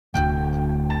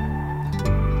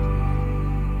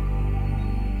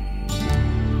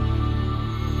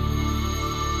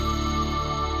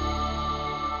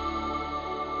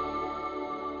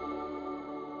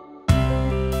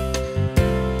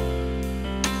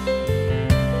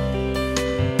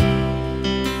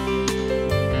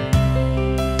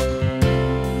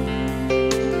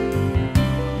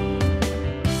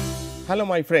Hello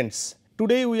my friends,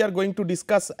 today we are going to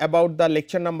discuss about the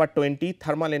lecture number 20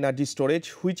 thermal energy storage,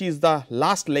 which is the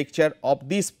last lecture of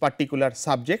these particular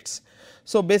subjects.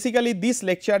 So, basically this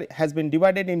lecture has been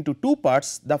divided into two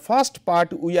parts. The first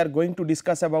part we are going to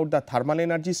discuss about the thermal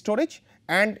energy storage,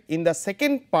 and in the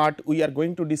second part we are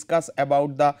going to discuss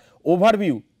about the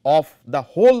overview of the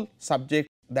whole subject,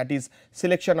 that is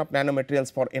selection of nanomaterials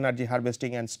for energy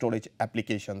harvesting and storage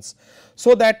applications.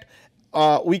 So that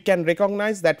we can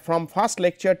recognize that from first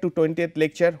lecture to 20th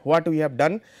lecture what we have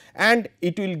done, and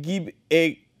it will give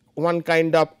a one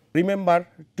kind of remember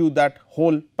to that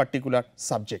whole particular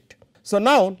subject. So,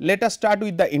 now let us start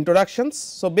with the introductions.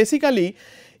 So, basically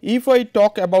if I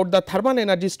talk about the thermal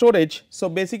energy storage, so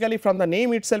basically from the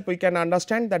name itself we can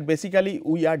understand that basically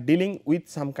we are dealing with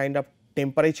some kind of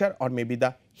temperature or maybe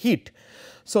the heat.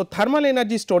 So, thermal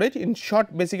energy storage, in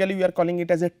short basically we are calling it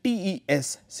as a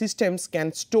TES, systems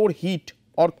can store heat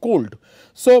or cold.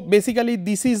 So, basically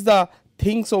this is the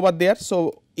things over there.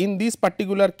 So, in this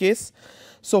particular case,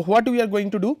 so what we are going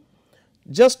to do,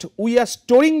 just we are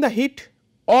storing the heat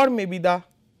or maybe the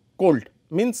cold,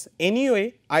 means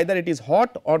anyway either it is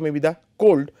hot or maybe the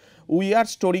cold, we are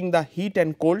storing the heat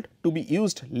and cold to be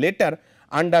used later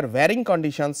under varying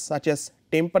conditions such as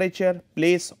temperature,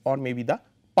 place or maybe the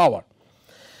power.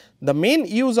 The main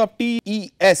use of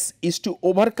TES is to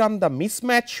overcome the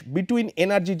mismatch between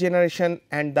energy generation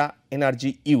and the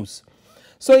energy use.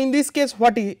 So, in this case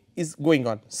what is going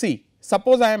on? See,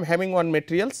 suppose I am having one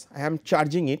materials, I am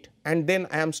charging it and then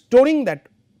I am storing that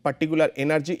particular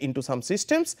energy into some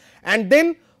systems, and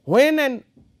then when and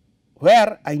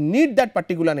where I need that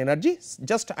particular energy,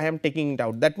 just I am taking it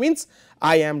out. That means,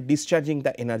 I am discharging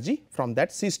the energy from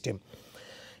that system.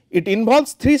 It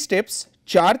involves three steps: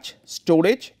 charge,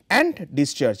 storage and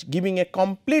discharge, giving a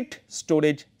complete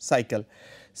storage cycle.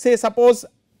 Say suppose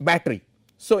battery.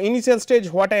 So, initial stage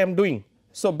what I am doing?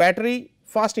 So, battery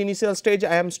first initial stage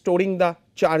I am storing the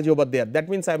charge over there, that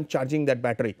means I am charging that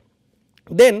battery.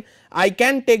 Then I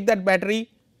can take that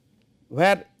battery,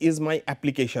 where is my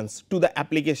applications, to the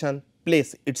application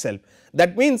place itself.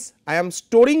 That means, I am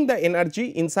storing the energy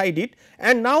inside it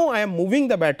and now I am moving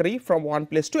the battery from one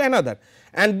place to another,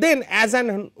 and then as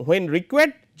and when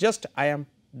required just I am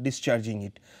discharging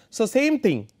it. So, same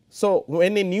thing. So,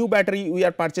 when a new battery we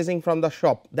are purchasing from the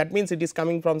shop, that means it is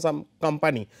coming from some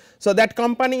company. So, that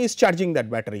company is charging that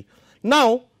battery.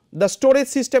 Now, the storage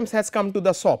systems has come to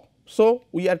the shop. So,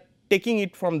 we are taking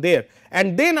it from there,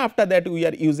 and then after that we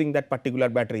are using that particular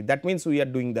battery, that means we are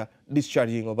doing the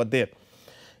discharging over there.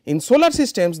 In solar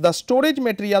systems, the storage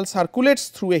material circulates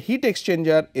through a heat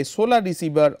exchanger, a solar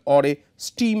receiver or a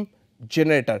steam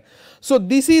generator. So,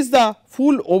 this is the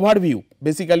full overview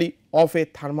basically of a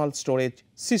thermal storage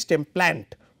system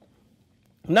plant.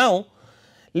 Now,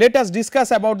 let us discuss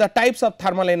about the types of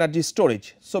thermal energy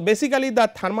storage. So, basically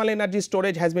the thermal energy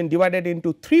storage has been divided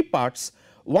into three parts.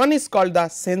 One is called the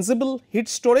sensible heat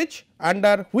storage,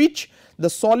 under which the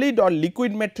solid or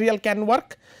liquid material can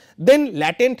work. Then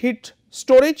latent heat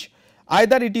storage,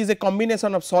 either it is a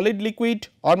combination of solid liquid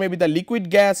or maybe the liquid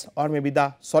gas or maybe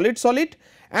the solid solid.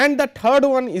 And the third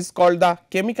one is called the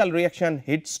chemical reaction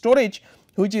heat storage,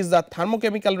 which is the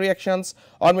thermochemical reactions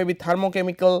or maybe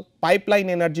thermochemical pipeline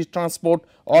energy transport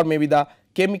or maybe the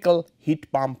chemical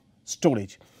heat pump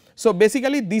storage. So,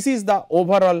 basically this is the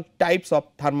overall types of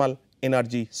thermal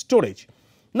energy storage.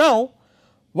 Now,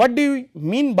 what do we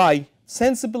mean by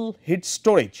sensible heat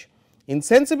storage? In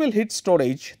sensible heat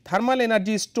storage, thermal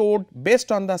energy is stored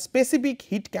based on the specific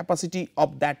heat capacity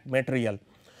of that material.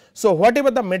 So, whatever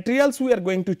the materials we are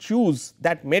going to choose,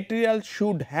 that material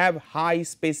should have high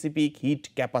specific heat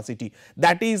capacity.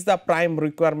 That is the prime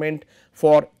requirement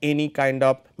for any kind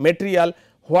of material,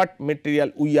 what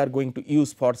material we are going to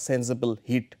use for sensible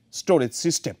heat storage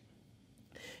system.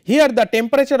 Here the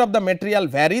temperature of the material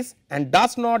varies and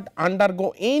does not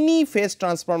undergo any phase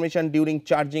transformation during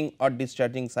charging or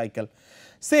discharging cycle.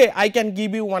 Say I can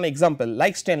give you one example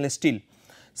like stainless steel.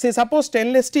 Say suppose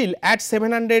stainless steel at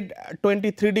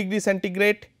 723 degrees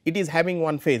centigrade, it is having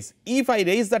one phase. If I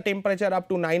raise the temperature up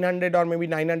to 900 or maybe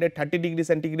 930 degrees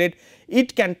centigrade,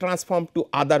 it can transform to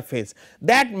other phase.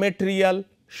 That material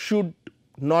should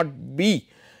not be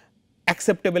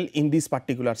acceptable in this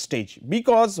particular stage,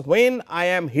 because when I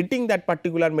am hitting that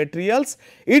particular materials,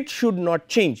 it should not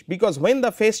change, because when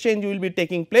the phase change will be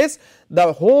taking place,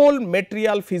 the whole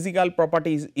material physical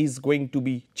properties is going to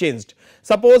be changed.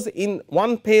 Suppose in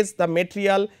one phase the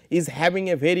material is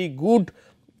having a very good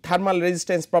thermal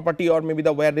resistance property or maybe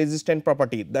the wear resistant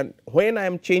property, then when I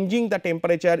am changing the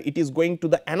temperature, it is going to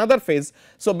the another phase.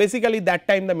 So, basically that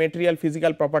time the material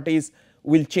physical properties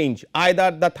will change,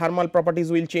 either the thermal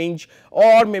properties will change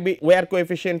or maybe wear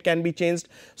coefficient can be changed.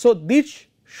 So, this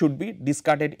should be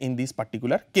discarded in this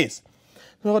particular case.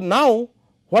 So, now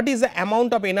what is the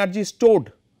amount of energy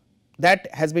stored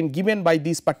that has been given by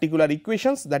these particular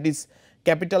equations, that is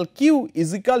capital Q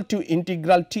is equal to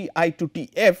integral Ti to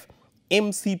Tf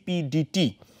mCp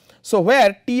dt. So,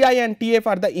 where Ti and Tf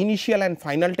are the initial and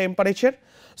final temperature.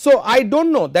 So, I do not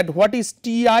know that what is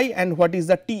Ti and what is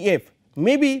the Tf,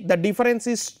 maybe the difference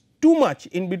is too much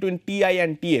in between Ti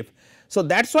and Tf. So,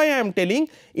 that is why I am telling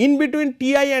in between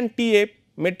Ti and Tf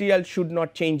material should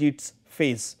not change its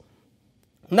phase.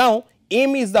 Now,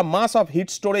 m is the mass of heat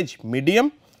storage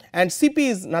medium and Cp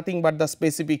is nothing but the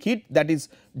specific heat, that is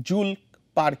joule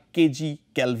per kg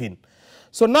Kelvin.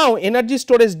 So, now energy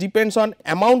storage depends on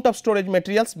amount of storage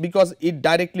materials because it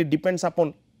directly depends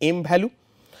upon m value.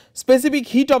 Specific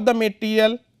heat of the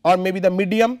material or maybe the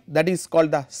medium, that is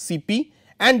called the Cp,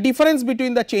 and difference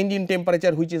between the change in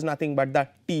temperature, which is nothing but the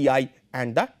Ti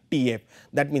and the Tf,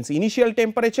 that means initial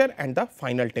temperature and the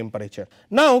final temperature.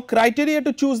 Now, criteria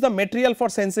to choose the material for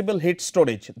sensible heat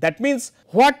storage, that means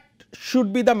what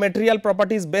should be the material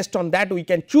properties, based on that we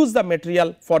can choose the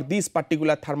material for these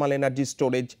particular thermal energy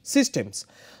storage systems.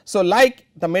 So, like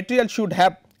the material should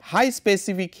have high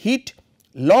specific heat,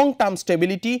 long term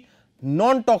stability,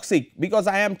 non toxic, because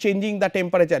I am changing the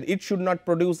temperature, it should not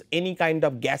produce any kind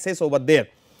of gases over there,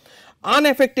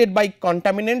 unaffected by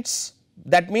contaminants,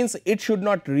 that means it should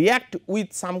not react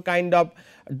with some kind of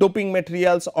doping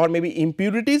materials or maybe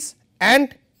impurities,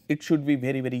 and it should be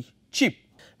very cheap.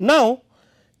 Now,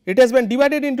 it has been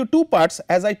divided into two parts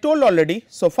as I told already.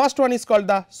 So, first one is called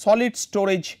the solid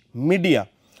storage media.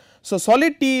 So,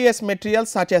 solid TES materials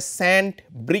such as sand,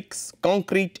 bricks,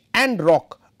 concrete and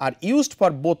rock are used for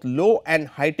both low and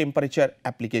high temperature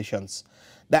applications.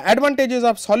 The advantages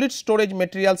of solid storage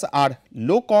materials are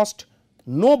low cost,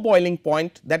 no boiling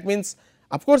point, that means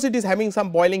of course, it is having some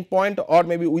boiling point or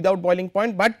maybe without boiling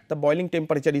point, but the boiling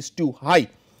temperature is too high,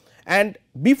 and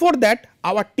before that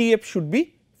our TF should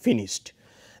be finished.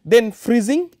 Then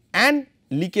freezing and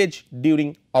leakage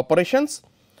during operations.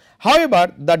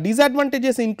 However, the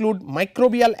disadvantages include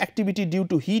microbial activity due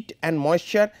to heat and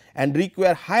moisture and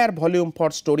require higher volume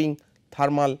for storing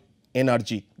thermal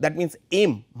energy, that means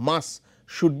M mass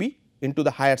should be into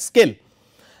the higher scale.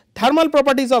 Thermal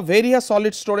properties of various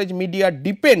solid storage media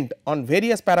depend on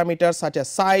various parameters such as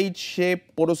size,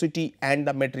 shape, porosity and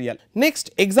the material.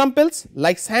 Next, examples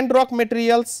like sand rock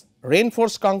materials,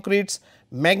 reinforced concretes,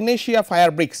 magnesia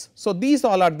fire bricks. So, these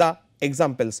all are the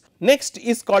examples. Next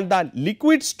is called the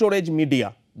liquid storage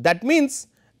media, that means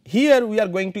here we are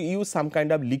going to use some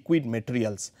kind of liquid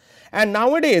materials, and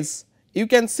nowadays you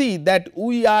can see that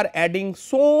we are adding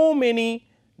so many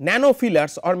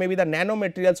nanofillers or maybe the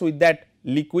nanomaterials with that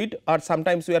liquid, or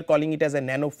sometimes we are calling it as a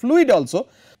nanofluid also.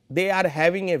 They are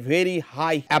having a very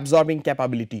high absorbing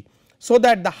capability, so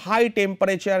that the high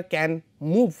temperature can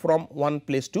move from one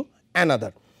place to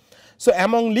another. So,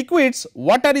 among liquids,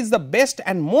 water is the best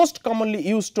and most commonly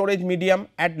used storage medium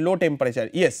at low temperature.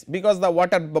 Yes, because the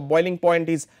water boiling point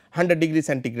is 100 degrees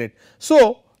centigrade.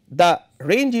 So, the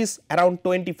range is around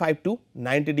 25 to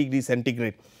 90 degrees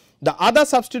centigrade. The other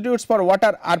substitutes for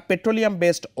water are petroleum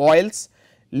based oils,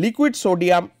 liquid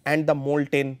sodium and the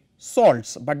molten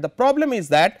salts, but the problem is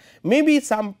that maybe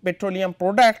some petroleum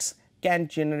products can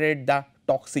generate the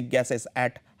toxic gases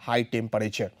at high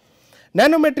temperature.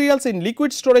 Nanomaterials in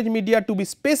liquid storage media to be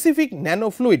specific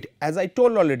nanofluid, as I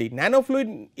told already,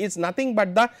 nanofluid is nothing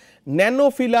but the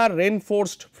nanofiller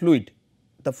reinforced fluid.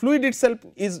 The fluid itself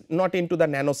is not into the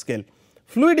nanoscale,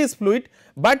 fluid is fluid,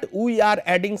 but we are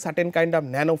adding certain kind of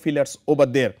nanofillers over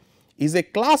there, is a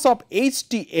class of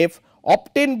HTF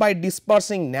obtained by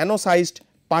dispersing nano-sized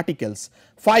particles,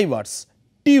 fibers,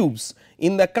 tubes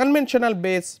in the conventional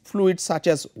base fluids such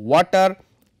as water,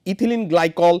 ethylene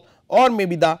glycol or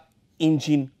maybe the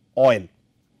engine oil.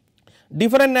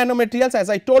 Different nanomaterials, as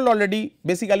I told already,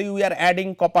 basically we are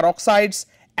adding copper oxides,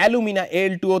 alumina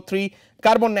Al2O3,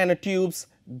 carbon nanotubes,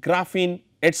 graphene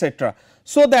etc.,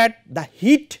 so that the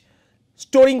heat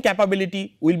storing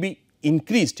capability will be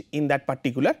increased in that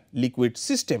particular liquid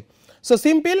system. So,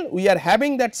 simple, we are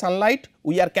having that sunlight,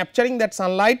 we are capturing that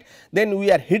sunlight, then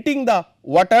we are heating the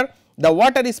water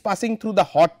is passing through the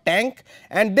hot tank,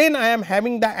 and then I am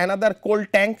having the another cold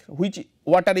tank which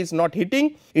water is not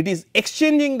heating, it is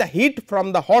exchanging the heat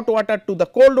from the hot water to the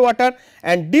cold water,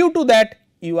 and due to that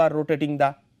you are rotating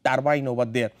the turbine over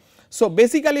there. So,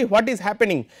 basically what is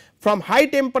happening, from high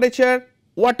temperature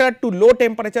water to low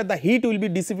temperature, the heat will be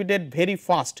dissipated very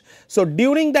fast. So,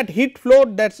 during that heat flow,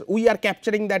 that we are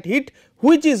capturing that heat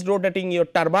which is rotating your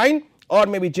turbine or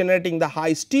maybe generating the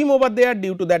high steam over there,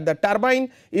 due to that the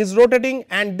turbine is rotating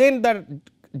and then the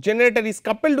generator is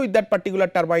coupled with that particular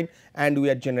turbine and we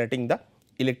are generating the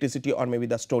electricity or maybe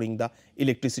the storing the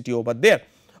electricity over there,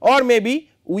 or maybe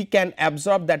we can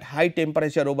absorb that high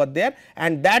temperature over there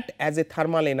and that as a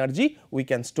thermal energy we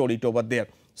can store it over there.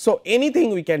 So,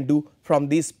 anything we can do from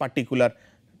this particular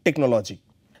technology.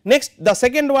 Next, the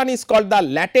second one is called the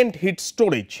latent heat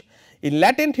storage. In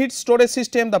latent heat storage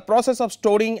system, the process of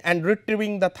storing and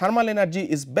retrieving the thermal energy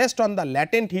is based on the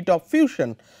latent heat of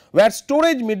fusion, where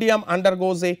storage medium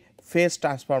undergoes a phase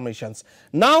transformations.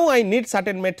 Now, I need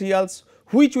certain materials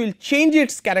which will change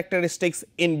its characteristics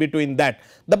in between that.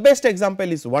 The best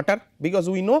example is water, because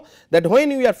we know that when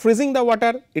we are freezing the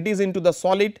water, it is into the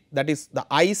solid, that is the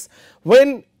ice.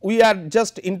 When we are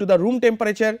just into the room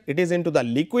temperature, it is into the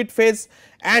liquid phase,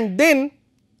 and then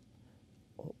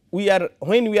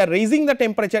when we are raising the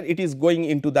temperature, it is going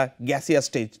into the gaseous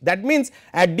stage. That means,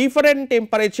 at different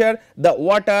temperature the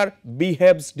water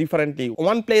behaves differently.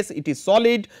 One place it is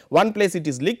solid, one place it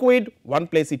is liquid, one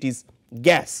place it is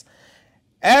gas.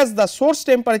 As the source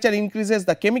temperature increases,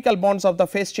 the chemical bonds of the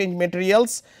phase change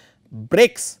materials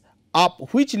breaks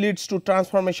up, which leads to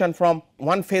transformation from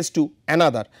one phase to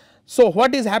another. So,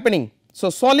 what is happening? So,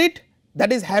 solid,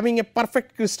 that is having a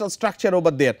perfect crystal structure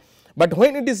over there, but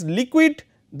when it is liquid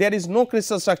there is no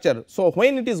crystal structure. So,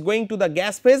 when it is going to the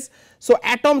gas phase, so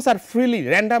atoms are freely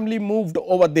randomly moved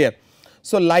over there.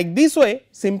 So, like this way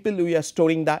simply we are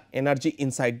storing the energy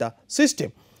inside the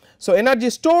system. So, energy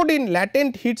stored in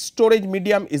latent heat storage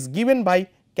medium is given by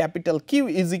capital Q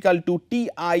is equal to Ti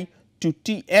to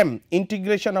Tm,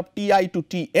 integration of Ti to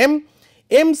Tm,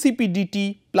 mCp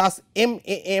dt plus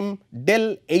mam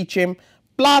del Hm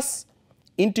plus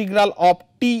integral of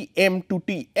Tm to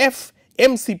Tf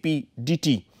mCp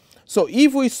dt. So,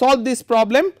 if we solve this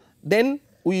problem, then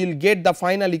we will get the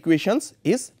final equations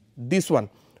is this one,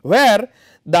 where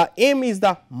the m is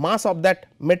the mass of that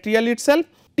material itself,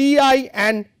 Ti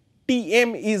and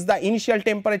Tm is the initial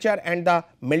temperature and the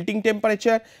melting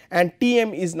temperature, and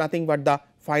Tm is nothing but the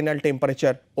final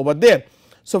temperature over there.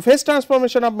 So, phase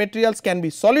transformation of materials can be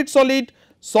solid solid,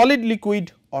 solid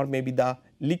liquid, or maybe the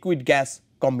liquid gas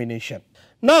combination.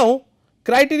 Now,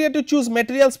 criteria to choose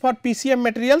materials for PCM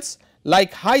materials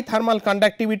like high thermal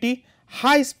conductivity,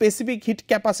 high specific heat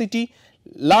capacity,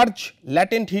 large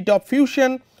latent heat of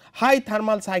fusion, high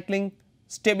thermal cycling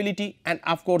stability, and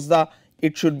of course,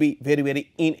 it should be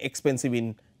very inexpensive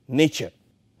in nature.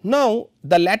 Now,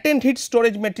 the latent heat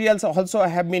storage materials also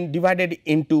have been divided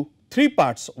into three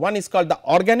parts. One is called the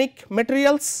organic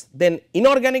materials, then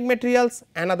inorganic materials,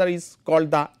 another is called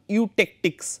the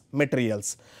eutectics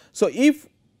materials. So, if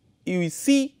you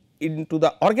see into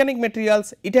the organic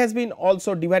materials, it has been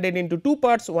also divided into two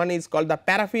parts. One is called the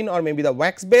paraffin or maybe the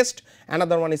wax based,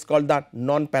 another one is called the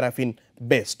non paraffin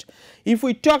based. If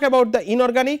we talk about the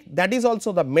inorganic, that is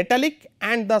also the metallic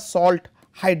and the salt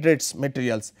hydrates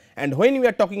materials, and when we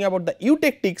are talking about the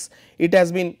eutectics, it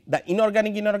has been the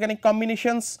inorganic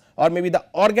combinations, or maybe the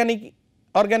organic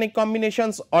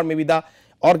combinations, or maybe the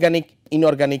organic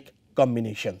inorganic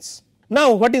combinations.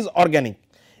 Now, what is organic?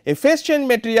 A phase change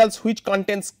materials which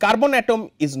contains carbon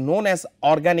atom is known as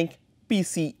organic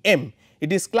PCM.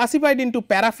 It is classified into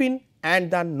paraffin and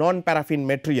the non paraffin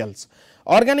materials.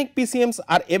 Organic PCMs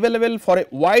are available for a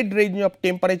wide range of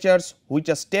temperatures which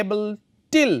are stable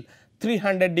till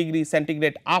 300 degree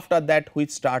centigrade, after that which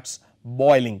starts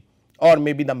boiling or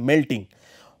maybe the melting.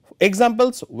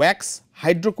 Examples: wax,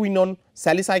 hydroquinone,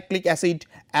 salicylic acid,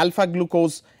 alpha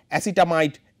glucose,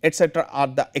 acetamide, etc. are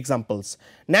the examples.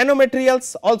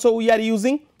 Nanomaterials also we are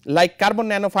using, like carbon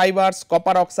nanofibers,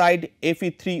 copper oxide,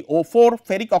 Fe3O4,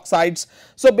 ferric oxides.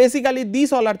 So, basically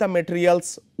these all are the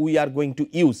materials we are going to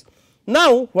use.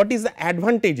 Now, what is the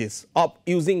advantages of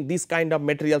using this kind of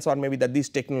materials or maybe this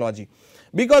technology?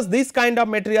 Because this kind of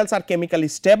materials are chemically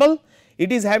stable,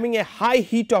 it is having a high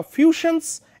heat of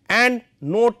fusions and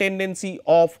no tendency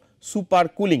of super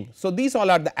cooling. So, these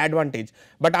all are the advantage,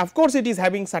 but of course, it is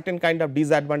having certain kind of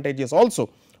disadvantages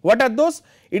also. What are those?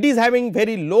 It is having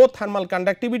very low thermal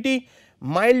conductivity,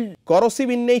 mild corrosive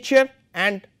in nature,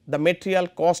 and the material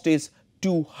cost is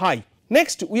too high.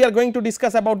 Next, we are going to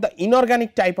discuss about the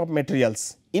inorganic type of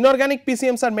materials. Inorganic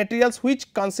PCMs are materials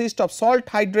which consist of salt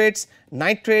hydrates,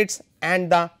 nitrates,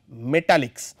 and the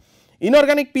metallics.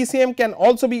 Inorganic PCM can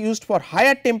also be used for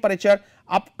higher temperature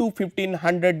up to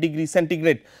 1500 degree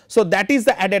centigrade. So, that is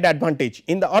the added advantage.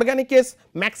 In the organic case,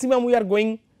 maximum we are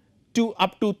going to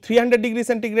up to 300 degree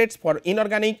centigrades. For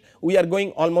inorganic, we are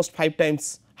going almost 5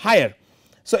 times higher.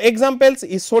 So, examples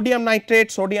is sodium nitrate,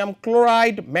 sodium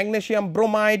chloride, magnesium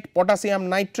bromide, potassium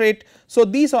nitrate. So,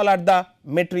 these all are the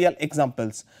material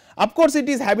examples. Of course, it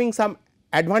is having some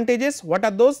advantages. What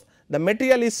are those? The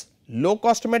material is low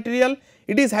cost material,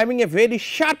 it is having a very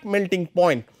sharp melting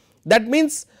point. That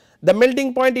means, the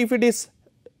melting point if it is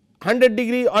 100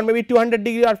 degree or maybe 200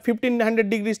 degree or 1500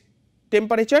 degrees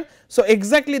temperature. So,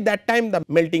 exactly that time the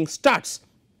melting starts.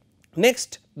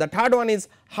 Next, the third one is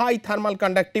high thermal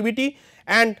conductivity,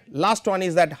 and last one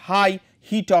is that high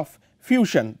heat of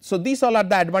fusion. So, these all are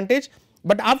the advantage,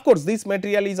 but of course, this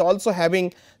material is also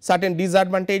having certain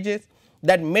disadvantages,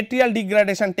 that material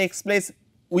degradation takes place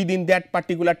within that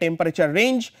particular temperature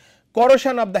range.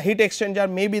 Corrosion of the heat exchanger,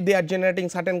 maybe they are generating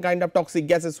certain kind of toxic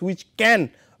gases which can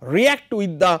react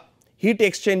with the heat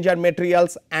exchanger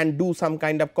materials and do some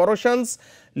kind of corrosions.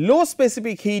 Low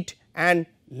specific heat and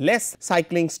less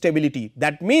cycling stability,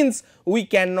 that means we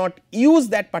cannot use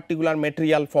that particular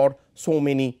material for so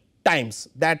many times,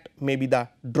 that may be the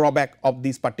drawback of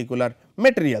these particular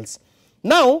materials.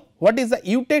 Now, what is the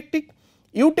eutectic?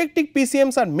 Eutectic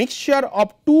PCMs are mixture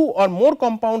of 2 or more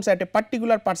compounds at a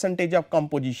particular percentage of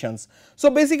compositions. So,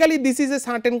 basically this is a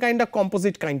certain kind of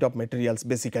composite kind of materials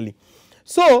basically.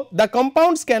 So, the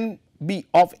compounds can be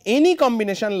of any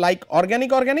combination like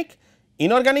organic organic,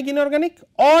 inorganic inorganic,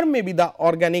 or maybe the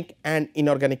organic and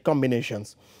inorganic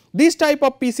combinations. These type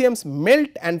of PCMs melt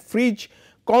and freeze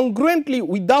congruently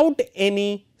without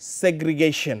any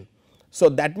segregation. So,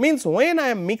 that means when I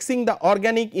am mixing the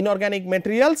organic inorganic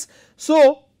materials,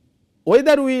 so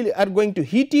whether we are going to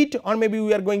heat it or maybe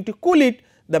we are going to cool it,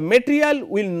 the material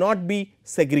will not be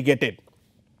segregated,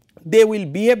 they will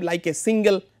behave like a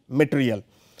single material.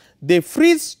 They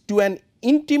freeze to an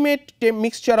intimate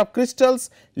mixture of crystals,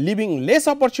 leaving less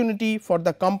opportunity for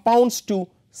the compounds to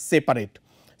separate.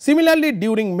 Similarly,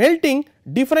 during melting,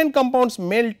 different compounds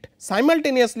melt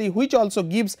simultaneously, which also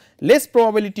gives less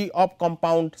probability of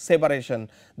compound separation.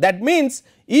 That means,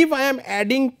 if I am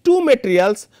adding two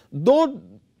materials, though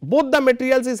both the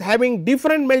materials is having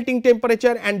different melting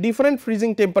temperature and different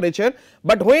freezing temperature,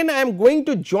 but when I am going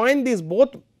to join these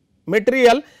both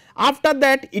material, after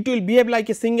that it will behave like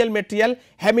a single material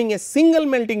having a single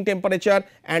melting temperature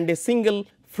and a single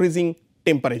freezing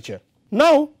temperature.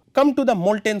 Now, come to the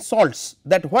molten salts,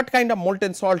 that what kind of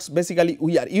molten salts basically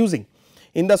we are using.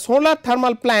 In the solar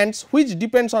thermal plants, which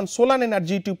depends on solar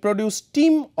energy to produce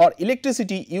steam or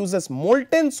electricity, uses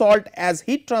molten salt as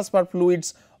heat transfer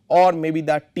fluids or maybe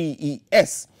the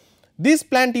TES. This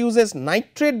plant uses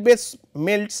nitrate based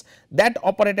melts that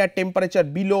operate at temperature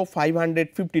below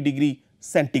 550 degree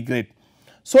centigrade.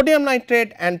 Sodium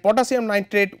nitrate and potassium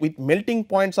nitrate with melting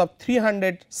points of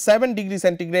 307 degree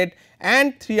centigrade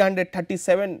and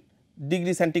 337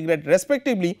 degree centigrade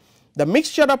respectively. The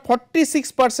mixture of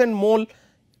 46% mole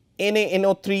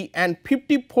NaNO3 and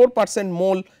 54%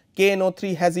 mole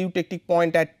KNO3 has eutectic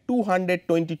point at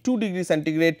 222 degree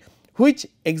centigrade, which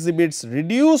exhibits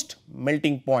reduced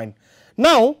melting point.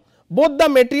 Now, both the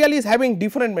material is having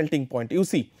different melting point, you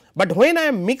see, but when I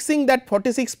am mixing that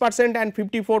 46% and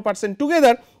 54%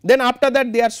 together, then after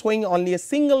that they are showing only a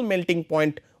single melting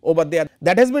point over there,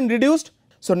 that has been reduced.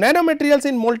 So, nanomaterials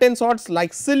in molten salts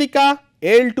like silica,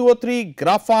 Al2O3,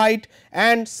 graphite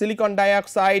and silicon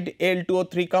dioxide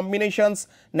Al2O3 combinations,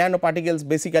 nanoparticles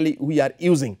basically we are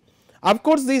using. Of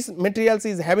course, these materials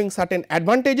is having certain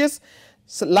advantages,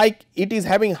 so like it is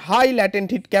having high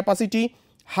latent heat capacity,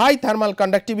 high thermal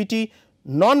conductivity,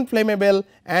 non-flammable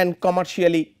and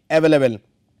commercially available.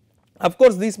 Of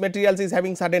course, these materials is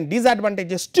having certain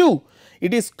disadvantages too.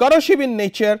 It is corrosive in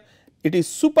nature, it is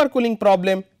supercooling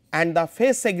problem and the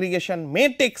phase segregation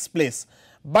may takes place,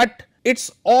 but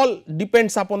it's all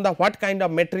depends upon the what kind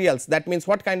of materials, that means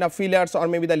what kind of fillers or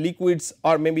maybe the liquids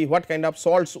or maybe what kind of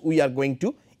salts we are going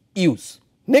to use.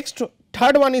 Next,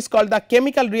 third one is called the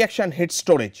chemical reaction heat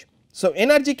storage. So,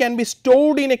 energy can be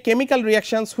stored in a chemical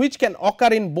reactions which can occur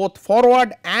in both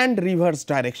forward and reverse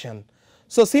direction.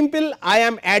 So, simple, I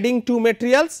am adding two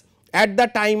materials, at the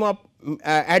time of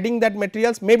adding that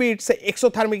materials, maybe it is a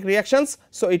exothermic reactions.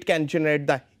 So, it can generate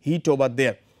the heat over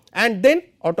there and then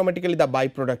automatically the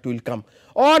byproduct will come,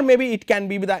 or maybe it can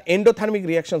be the endothermic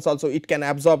reactions also, it can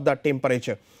absorb the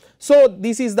temperature. So,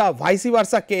 this is the vice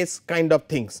versa case kind of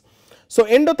things. So,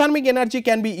 endothermic energy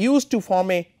can be used to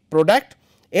form a product.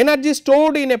 Energy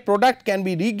stored in a product can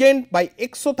be regained by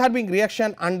exothermic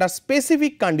reaction under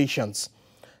specific conditions.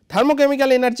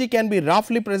 Thermochemical energy can be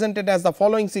roughly presented as the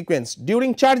following sequence: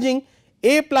 during charging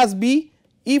A plus B,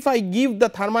 if I give the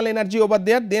thermal energy over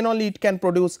there, then only it can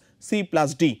produce C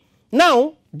plus D.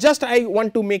 Now, just I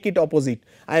want to make it opposite,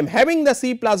 I am having the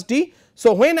C plus D.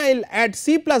 So, when I will add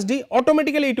C plus D,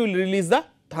 automatically it will release the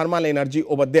thermal energy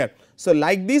over there. So,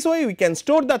 like this way we can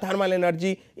store the thermal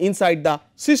energy inside the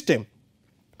system.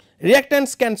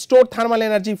 Reactants can store thermal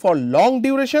energy for long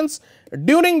durations.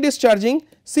 During discharging,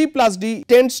 C plus D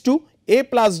tends to A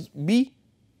plus B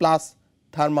plus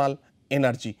thermal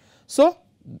energy. So,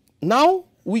 now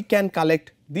we can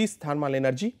collect this thermal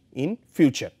energy in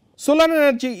future. Solar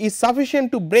energy is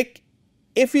sufficient to break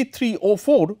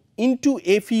Fe3O4 into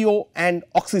FeO and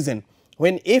oxygen.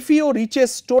 When FeO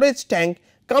reaches storage tank,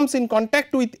 comes in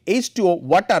contact with H2O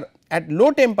water at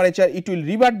low temperature, it will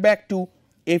revert back to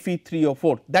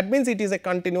Fe3O4. That means it is a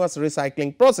continuous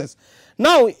recycling process.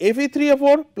 Now,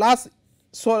 Fe3O4 plus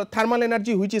thermal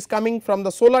energy which is coming from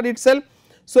the solar itself.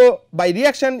 So, by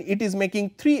reaction it is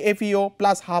making 3 FeO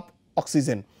plus half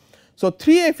oxygen. So,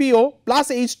 3 FeO plus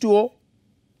H2O,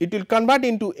 it will convert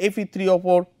into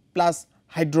Fe3O4 plus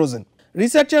hydrogen.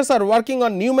 Researchers are working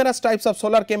on numerous types of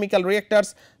solar chemical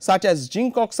reactors such as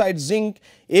zinc oxide zinc,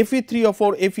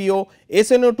 Fe3O4 FeO,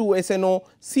 SNO2 SNO,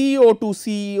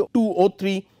 CO2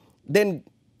 CO2O3, then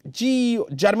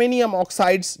germanium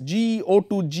oxides,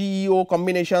 GeO2 GeO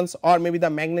combinations, or maybe the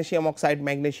magnesium oxide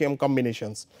magnesium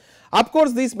combinations. Of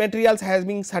course, these materials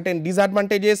having certain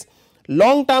disadvantages: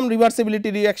 long term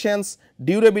reversibility reactions,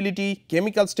 durability,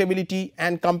 chemical stability,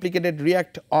 and complicated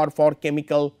react or for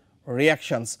chemical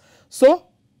reactions. So,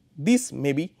 this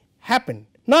may be happen.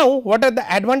 Now, what are the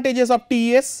advantages of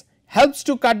TES? Helps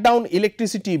to cut down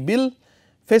electricity bill,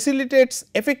 facilitates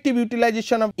effective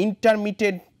utilization of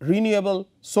intermittent renewable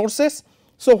sources.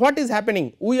 So, what is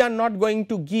happening? We are not going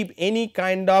to give any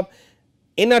kind of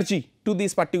energy to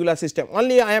this particular system,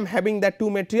 only I am having that two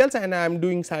materials and I am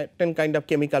doing certain kind of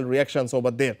chemical reactions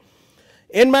over there.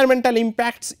 Environmental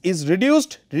impacts is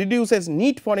reduced, reduces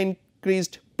need for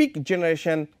increased peak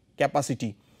generation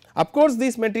capacity. Of course,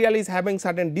 this material is having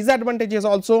certain disadvantages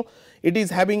also. It is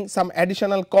having some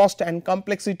additional cost and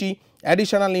complexity,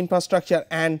 additional infrastructure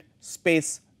and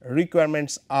space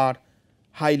requirements are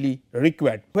highly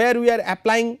required. Where we are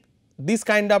applying this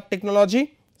kind of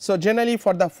technology? So, generally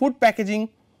for the food packaging,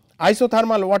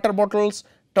 isothermal water bottles,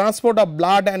 transport of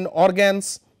blood and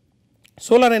organs,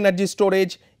 solar energy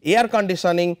storage, air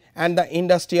conditioning and the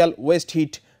industrial waste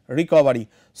heat recovery.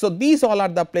 So, these all are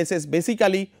the places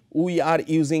basically we are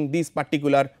using this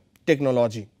particular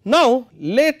technology. Now,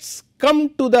 let us come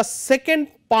to the second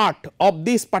part of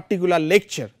this particular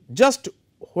lecture, just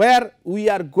where we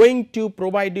are going to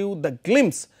provide you the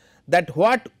glimpse that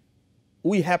what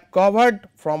we have covered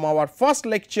from our first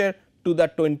lecture to the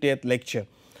 20th lecture.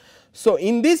 So,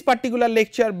 in this particular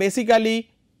lecture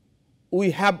basically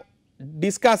we have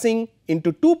discussing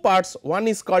into two parts. One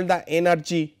is called the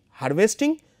energy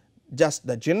harvesting, just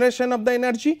the generation of the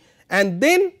energy, and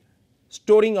then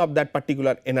storing of that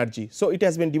particular energy. So, it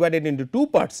has been divided into two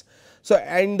parts. So,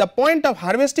 in the point of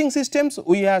harvesting systems,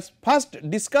 we have first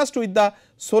discussed with the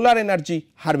solar energy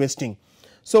harvesting.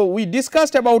 So, we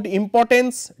discussed about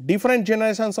importance, different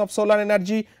generations of solar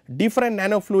energy, different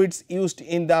nanofluids used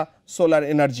in the solar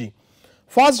energy.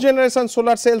 First generation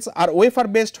solar cells are wafer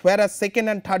based, whereas second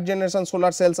and third generation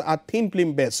solar cells are thin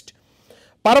film based.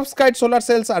 Perovskite solar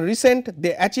cells are recent,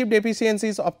 they achieved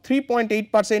efficiencies of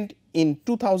 3.8% in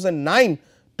 2009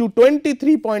 to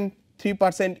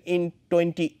 23.3% in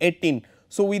 2018.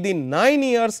 So, within 9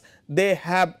 years they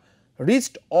have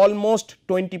reached almost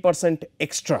 20%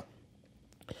 extra.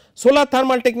 Solar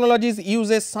thermal technologies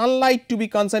uses sunlight to be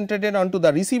concentrated onto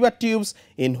the receiver tubes,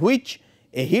 in which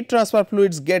a heat transfer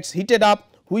fluids gets heated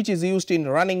up, which is used in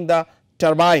running the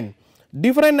turbine.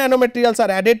 Different nanomaterials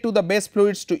are added to the base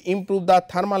fluids to improve the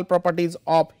thermal properties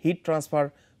of heat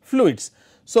transfer fluids.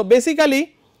 So,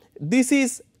 basically this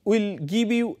is will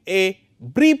give you a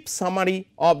brief summary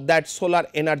of that solar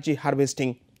energy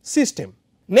harvesting system.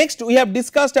 Next, we have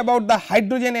discussed about the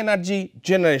hydrogen energy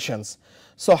generations.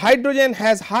 So, hydrogen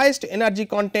has highest energy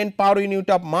content power unit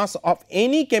of mass of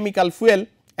any chemical fuel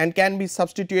and can be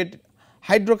substituted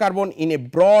hydrocarbon in a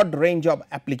broad range of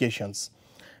applications.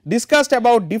 Discussed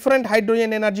about different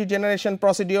hydrogen energy generation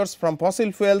procedures from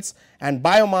fossil fuels and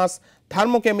biomass,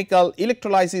 thermochemical,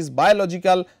 electrolysis,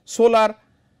 biological, solar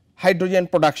hydrogen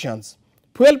productions.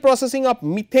 Fuel processing of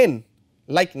methane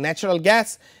like natural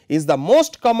gas is the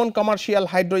most common commercial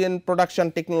hydrogen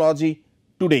production technology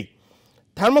today.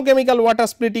 Thermochemical water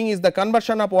splitting is the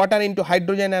conversion of water into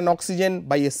hydrogen and oxygen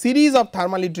by a series of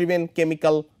thermally driven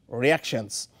chemical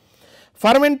reactions.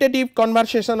 Fermentative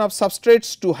conversion of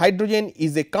substrates to hydrogen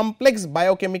is a complex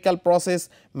biochemical process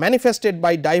manifested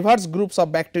by diverse groups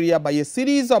of bacteria by a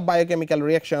series of biochemical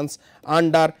reactions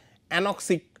under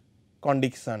anoxic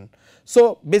condition.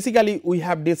 So, basically we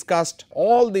have discussed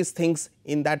all these things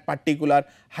in that particular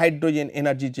hydrogen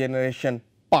energy generation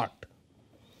part.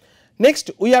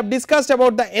 Next, we have discussed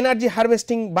about the energy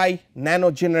harvesting by nano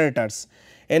generators.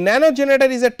 A nano generator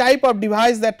is a type of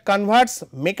device that converts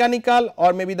mechanical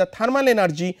or maybe the thermal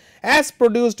energy as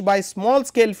produced by small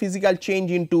scale physical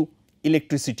change into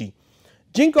electricity.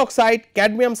 Zinc oxide,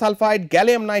 cadmium sulphide,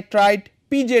 gallium nitride,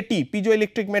 PJT,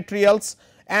 piezoelectric materials,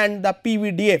 and the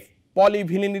PVDF,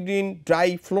 polyvinylidene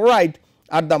difluoride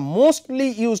are the mostly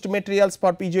used materials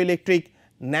for piezoelectric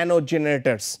nano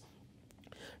generators.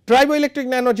 Triboelectric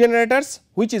nano generators,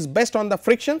 which is based on the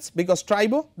frictions, because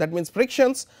tribo, that means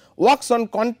frictions, works on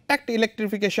contact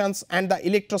electrifications and the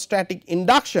electrostatic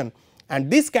induction, and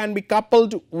this can be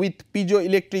coupled with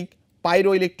piezoelectric,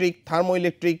 pyroelectric,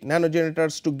 thermoelectric nano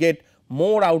generators to get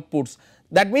more outputs.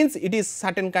 That means it is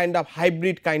certain kind of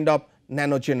hybrid kind of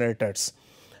nano generators.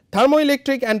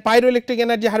 Thermoelectric and pyroelectric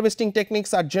energy harvesting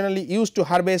techniques are generally used to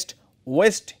harvest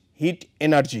waste heat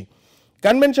energy.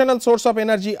 Conventional source of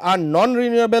energy are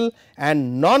non-renewable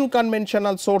and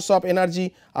non-conventional source of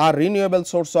energy are renewable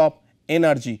source of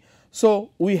energy. So,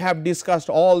 we have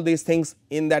discussed all these things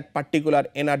in that particular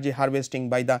energy harvesting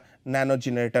by the nano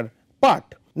generator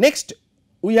part. Next,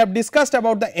 we have discussed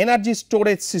about the energy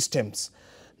storage systems.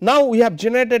 Now, we have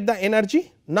generated the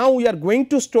energy, now we are going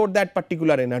to store that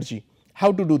particular energy.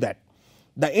 How to do that?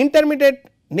 The intermediate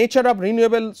nature of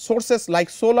renewable sources like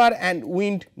solar and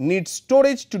wind needs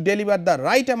storage to deliver the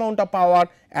right amount of power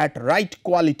at right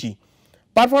quality.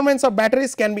 Performance of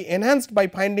batteries can be enhanced by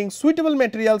finding suitable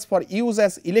materials for use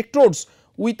as electrodes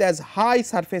with as high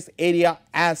surface area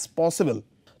as possible.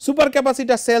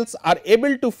 Supercapacitor cells are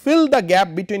able to fill the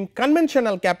gap between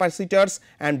conventional capacitors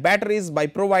and batteries by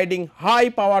providing high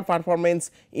power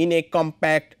performance in a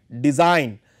compact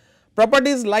design.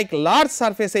 Properties like large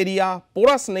surface area,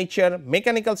 porous nature,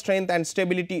 mechanical strength and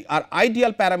stability are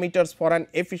ideal parameters for an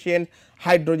efficient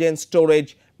hydrogen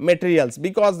storage materials,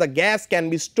 because the gas can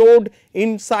be stored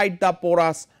inside the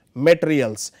porous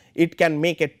materials. It can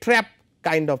make a trap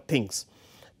kind of things.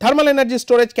 Thermal energy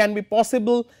storage can be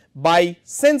possible by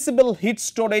sensible heat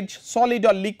storage, solid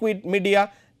or liquid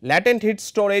media, latent heat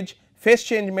storage, phase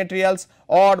change materials,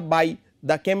 or by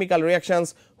the chemical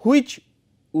reactions, which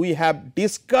we have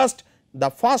discussed the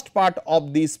first part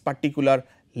of this particular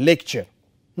lecture.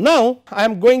 Now, I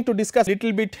am going to discuss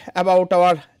little bit about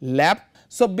our lab.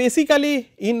 So, basically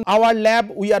in our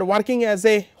lab we are working as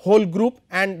a whole group,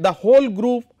 and the whole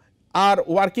group are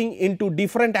working into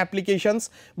different applications.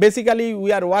 Basically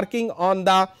we are working on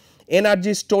the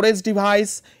energy storage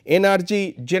device,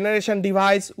 energy generation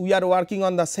device, we are working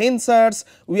on the sensors,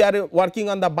 we are working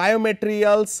on the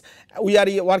biomaterials, we are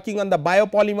working on the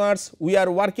biopolymers, we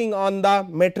are working on the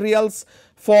materials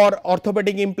for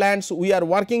orthopedic implants, we are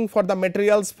working for the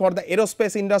materials for the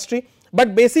aerospace industry.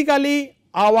 But basically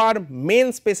our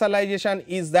main specialization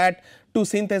is that to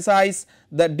synthesize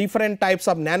the different types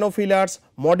of nanofillers,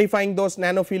 modifying those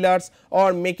nanofillers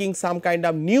or making some kind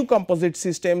of new composite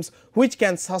systems which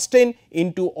can sustain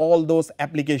into all those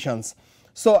applications.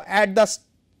 So, at the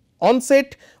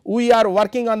onset we are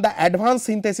working on the advanced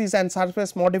synthesis and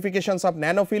surface modifications of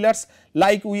nanofillers,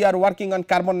 like we are working on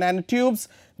carbon nanotubes,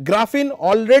 graphene.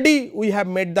 Already we have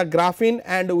made the graphene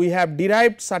and we have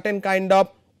derived certain kind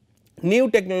of new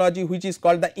technology which is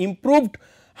called the improved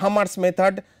Hammer's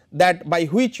method, that by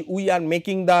which we are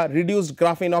making the reduced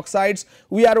graphene oxides.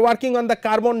 We are working on the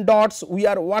carbon dots, we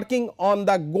are working on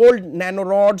the gold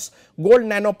nanorods, gold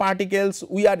nanoparticles,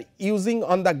 we are using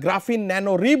on the graphene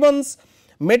nano ribbons.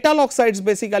 Metal oxides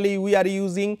basically we are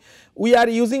using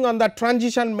on the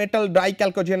transition metal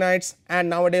dichalcogenides, and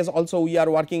nowadays also we are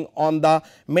working on the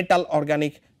metal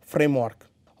organic framework.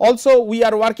 Also we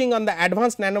are working on the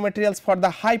advanced nanomaterials for the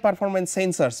high performance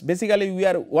sensors. Basically we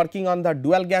are working on the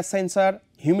dual gas sensor,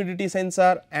 humidity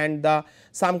sensor and the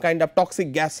some kind of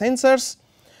toxic gas sensors.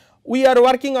 We are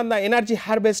working on the energy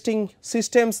harvesting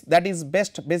systems, that is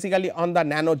based basically on the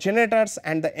nano generators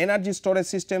and the energy storage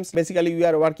systems. Basically we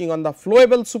are working on the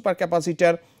flowable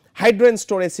supercapacitor, hydrogen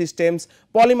storage systems,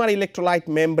 polymer electrolyte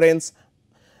membranes,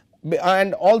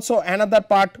 and also another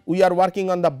part we are working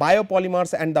on the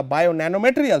biopolymers and the bio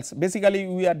nanomaterials. Basically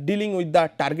we are dealing with the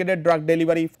targeted drug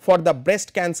delivery for the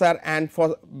breast cancer and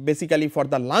for basically for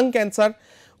the lung cancer.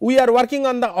 We are working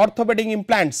on the orthopedic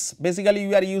implants. Basically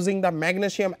we are using the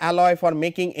magnesium alloy for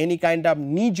making any kind of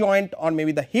knee joint or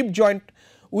maybe the hip joint.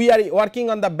 We are working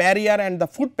on the barrier and the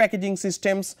food packaging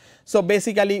systems. So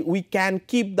basically we can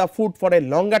keep the food for a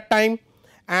longer time,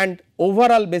 and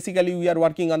overall basically we are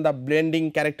working on the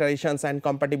blending characterizations and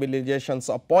compatibilizations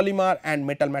of polymer and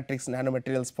metal matrix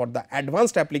nanomaterials for the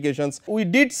advanced applications. We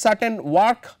did certain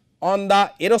work on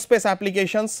the aerospace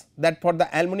applications, that for the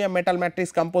aluminum metal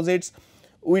matrix composites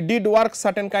we did work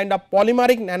certain kind of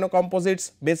polymeric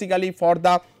nanocomposites basically for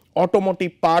the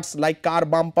automotive parts like car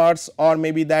bumpers or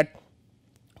maybe that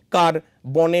car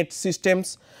bonnet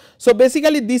systems. So,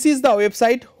 basically this is the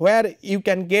website where you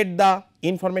can get the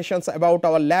informations about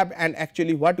our lab and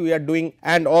actually what we are doing,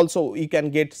 and also you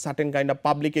can get certain kind of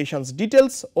publications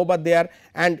details over there,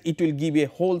 and it will give a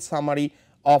whole summary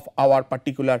of our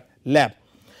particular lab.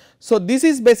 So, this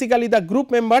is basically the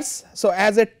group members. So,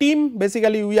 as a team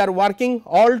basically we are working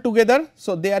all together.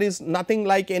 So, there is nothing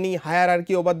like any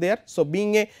hierarchy over there. So,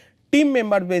 being a team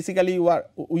member basically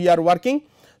we are working.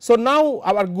 So, now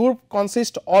our group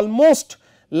consists almost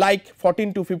like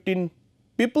 14 to 15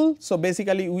 people. So,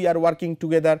 basically we are working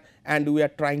together and we are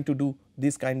trying to do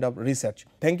this kind of research.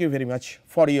 Thank you very much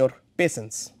for your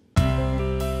patience.